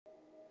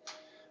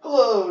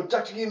Hello,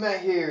 Dr. G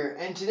Matt here,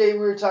 and today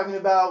we're talking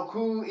about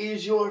who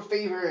is your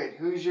favorite?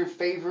 Who's your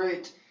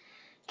favorite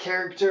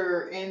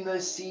character in the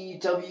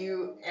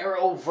CW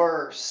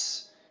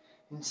Arrowverse?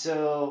 And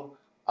so,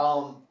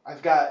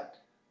 I've got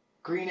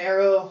Green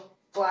Arrow,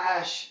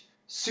 Flash,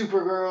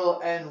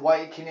 Supergirl, and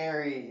White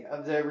Canary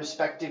of their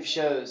respective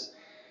shows.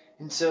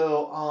 And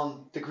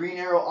so, the Green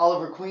Arrow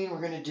Oliver Queen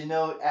we're going to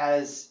denote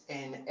as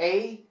an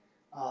A.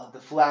 The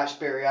Flash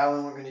Barry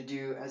Allen we're going to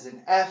do as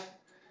an F.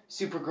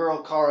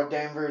 Supergirl Kara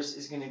Danvers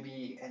is going to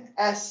be an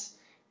S,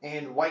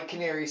 and White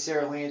Canary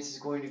Sarah Lance is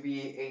going to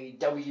be a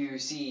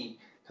WC,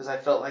 because I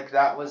felt like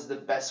that was the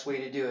best way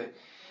to do it.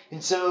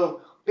 And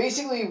so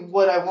basically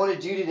what I want to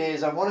do today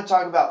is I want to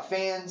talk about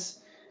fans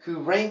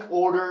who rank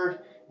ordered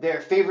their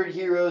favorite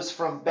heroes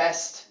from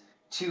best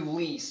to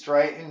least,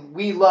 right? And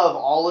we love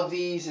all of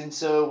these, and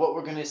so what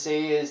we're going to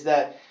say is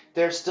that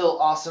they're still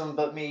awesome,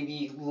 but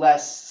maybe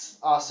less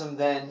awesome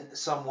than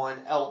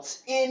someone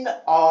else in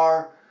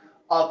our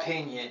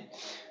opinion.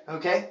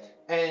 Okay?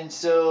 And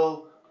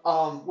so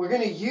we're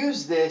going to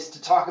use this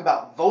to talk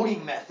about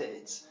voting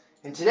methods.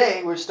 And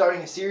today we're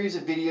starting a series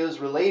of videos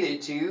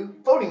related to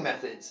voting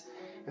methods.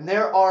 And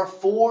there are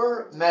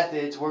 4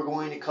 methods we're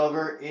going to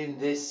cover in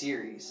this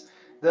series.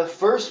 The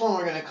first one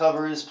we're going to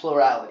cover is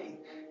plurality.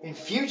 In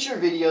future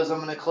videos, I'm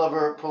going to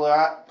cover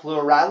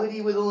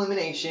plurality with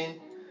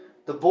elimination,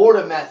 the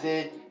Borda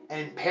method,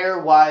 and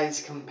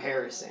pairwise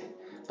comparison.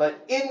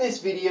 But in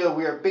this video,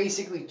 we are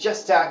basically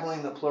just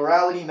tackling the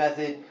plurality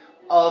method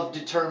of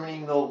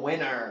determining the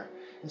winner.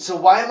 And so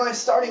why am I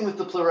starting with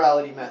the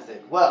plurality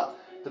method? Well,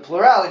 the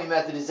plurality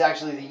method is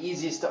actually the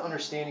easiest to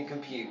understand and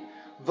compute.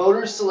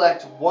 Voters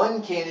select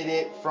one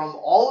candidate from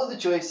all of the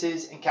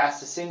choices and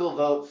cast a single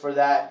vote for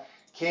that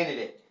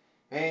candidate.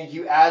 And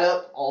you add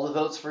up all the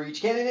votes for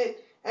each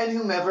candidate, and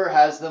whomever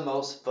has the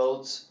most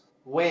votes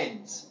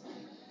wins.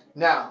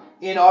 Now,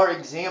 in our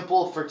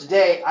example for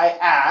today, I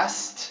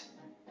asked,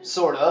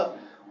 sort of,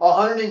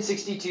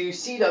 162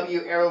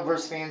 CW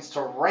Arrowverse fans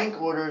to rank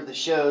order the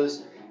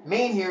show's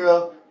main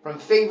hero from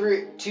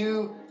favorite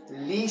to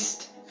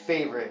least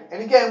favorite.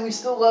 And again, we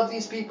still love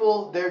these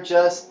people. They're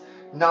just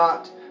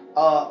not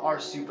our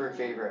super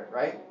favorite,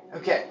 right?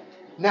 Okay,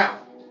 now,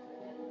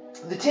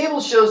 the table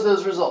shows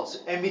those results.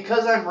 And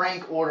because I'm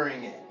rank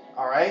ordering it,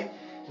 all right?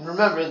 And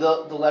remember,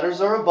 the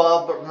letters are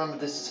above, but remember,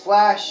 this is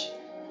Flash,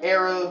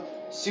 Arrow,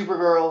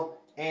 Supergirl,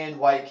 and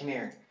White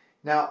Canary.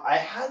 Now, I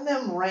had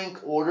them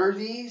rank order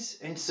these,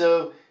 and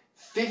so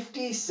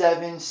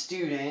 57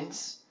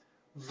 students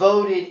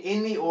voted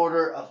in the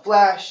order of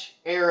Flash,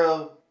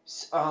 Arrow,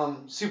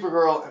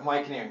 Supergirl, and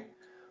White Canary.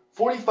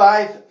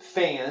 45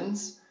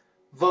 fans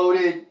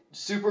voted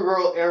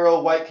Supergirl,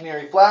 Arrow, White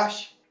Canary,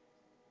 Flash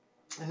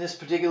in this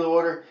particular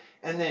order,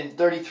 and then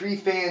 33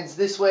 fans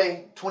this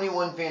way,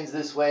 21 fans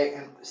this way,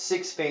 and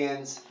 6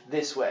 fans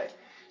this way.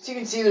 So you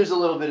can see there's a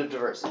little bit of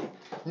diversity.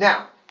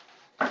 Now,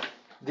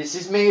 this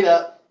is made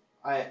up.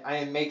 I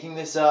am making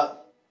this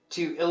up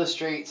to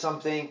illustrate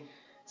something.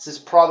 This is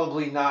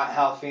probably not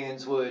how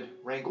fans would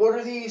rank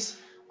order these,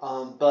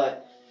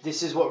 but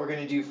this is what we're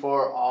going to do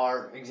for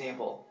our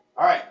example.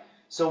 All right,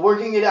 so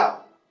working it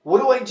out. What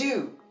do I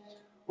do?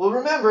 Well,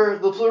 remember,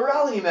 the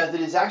plurality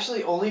method is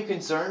actually only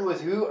concerned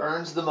with who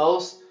earns the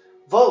most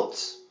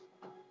votes.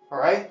 All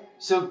right,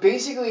 so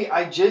basically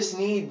I just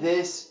need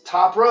this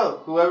top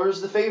row, whoever's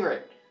the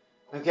favorite.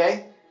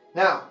 Okay,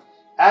 now,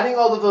 adding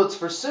all the votes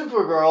for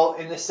Supergirl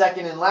in the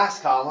second and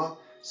last column.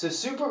 So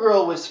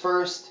Supergirl was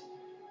first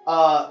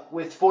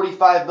with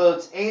 45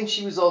 votes, and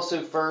she was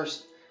also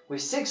first with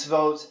 6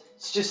 votes.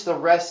 It's just the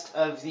rest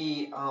of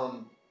the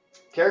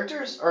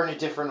characters are in a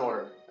different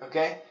order,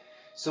 okay?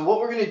 So what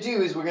we're going to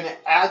do is we're going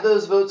to add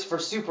those votes for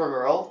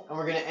Supergirl, and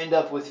we're going to end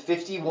up with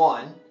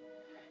 51.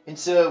 And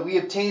so we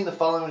obtain the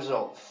following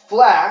result.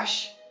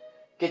 Flash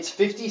gets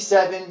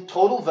 57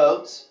 total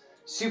votes.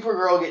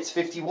 Supergirl gets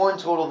 51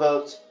 total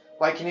votes.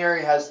 White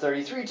Canary has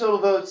 33 total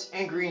votes,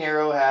 and Green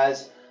Arrow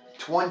has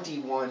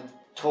 21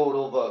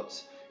 total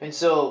votes. And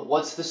so,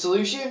 what's the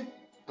solution?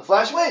 The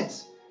Flash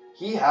wins.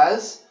 He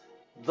has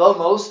the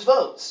most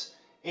votes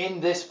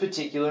in this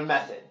particular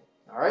method.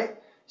 All right?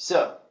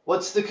 So,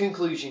 what's the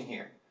conclusion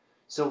here?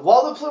 So,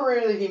 while the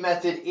plurality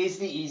method is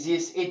the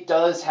easiest, it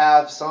does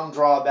have some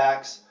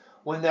drawbacks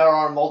when there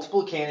are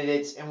multiple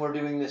candidates and we're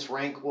doing this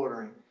rank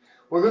ordering.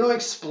 We're going to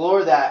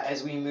explore that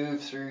as we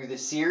move through the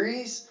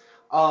series.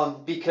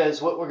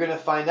 Because what we're going to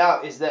find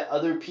out is that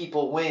other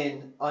people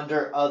win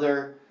under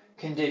other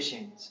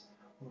conditions.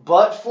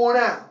 But for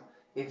now,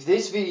 if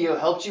this video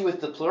helped you with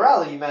the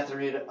plurality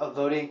method of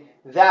voting,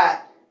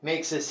 that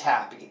makes us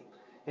happy.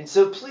 And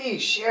so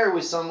please share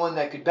with someone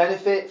that could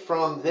benefit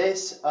from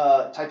this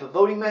type of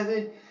voting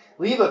method.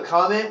 Leave a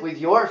comment with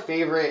your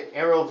favorite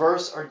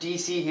Arrowverse or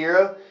DC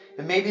hero,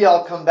 and maybe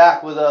I'll come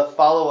back with a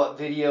follow-up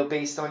video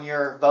based on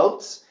your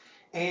votes.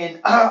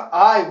 And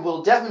I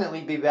will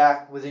definitely be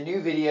back with a new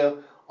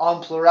video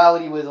on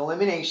plurality with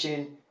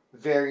elimination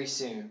very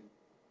soon.